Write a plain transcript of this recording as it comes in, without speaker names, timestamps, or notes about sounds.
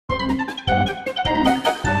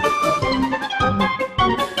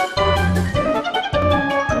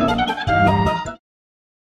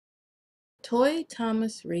Toy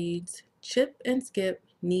Thomas reads, Chip and Skip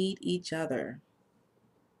need each other.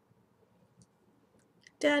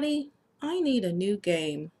 Daddy, I need a new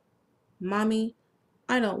game. Mommy,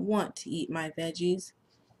 I don't want to eat my veggies.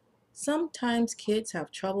 Sometimes kids have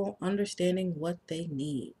trouble understanding what they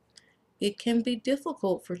need. It can be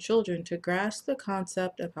difficult for children to grasp the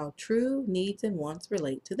concept of how true needs and wants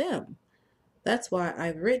relate to them. That's why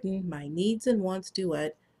I've written my Needs and Wants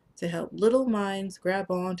duet to help little minds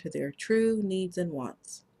grab on to their true needs and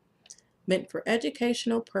wants. Meant for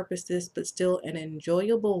educational purposes but still an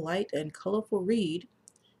enjoyable, light, and colorful read,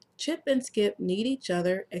 Chip and Skip Need Each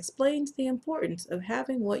Other explains the importance of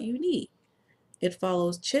having what you need. It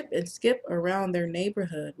follows Chip and Skip around their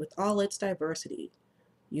neighborhood with all its diversity.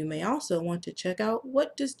 You may also want to check out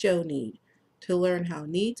What Does Joe Need? To learn how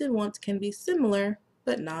needs and wants can be similar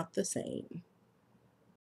but not the same.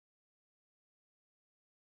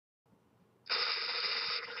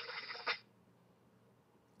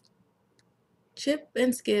 Chip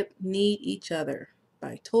and Skip Need Each Other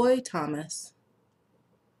by Toy Thomas.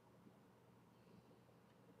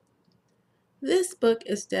 This book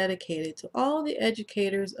is dedicated to all the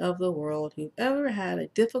educators of the world who've ever had a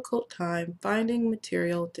difficult time finding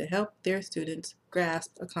material to help their students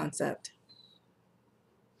grasp a concept.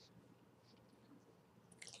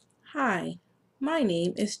 Hi, my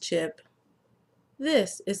name is Chip.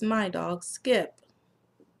 This is my dog Skip.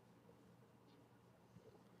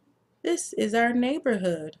 This is our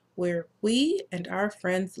neighborhood where we and our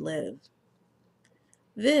friends live.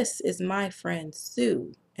 This is my friend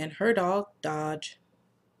Sue and her dog Dodge.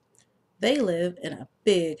 They live in a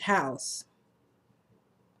big house.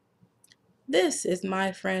 This is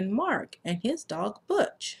my friend Mark and his dog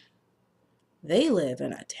Butch. They live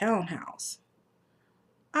in a townhouse.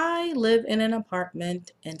 I live in an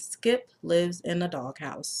apartment and Skip lives in a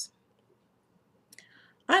doghouse.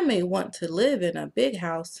 I may want to live in a big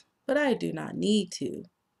house, but I do not need to.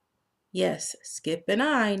 Yes, Skip and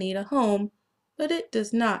I need a home, but it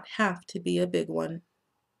does not have to be a big one.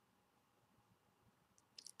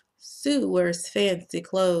 Sue wears fancy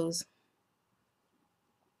clothes.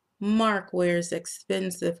 Mark wears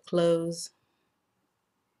expensive clothes.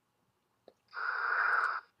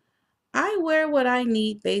 I wear what I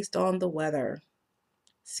need based on the weather.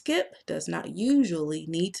 Skip does not usually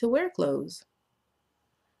need to wear clothes.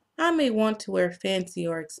 I may want to wear fancy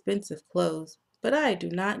or expensive clothes, but I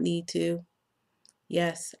do not need to.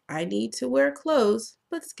 Yes, I need to wear clothes,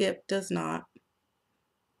 but Skip does not.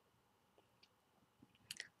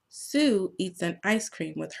 Sue eats an ice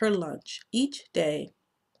cream with her lunch each day.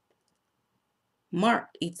 Mark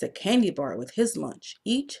eats a candy bar with his lunch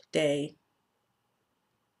each day.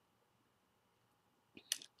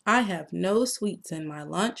 I have no sweets in my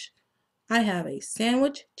lunch. I have a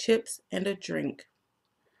sandwich, chips, and a drink.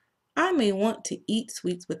 I may want to eat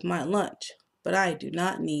sweets with my lunch, but I do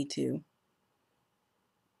not need to.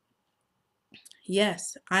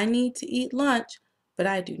 Yes, I need to eat lunch, but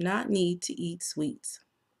I do not need to eat sweets.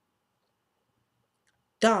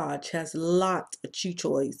 Dodge has lots of chew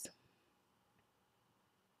toys.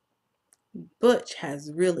 Butch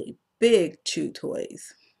has really big chew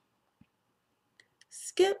toys.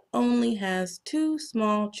 Skip only has 2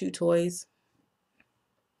 small chew toys.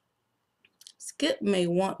 Skip may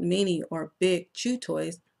want many or big chew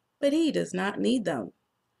toys, but he does not need them.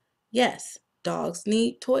 Yes, dogs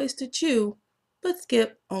need toys to chew, but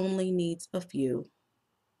Skip only needs a few.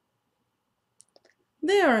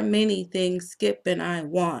 There are many things Skip and I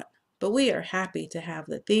want, but we are happy to have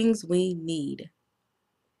the things we need.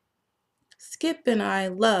 Skip and I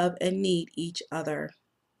love and need each other.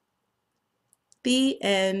 The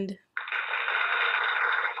end.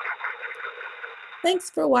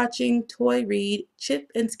 Thanks for watching Toy Read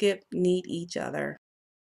Chip and Skip Need Each Other.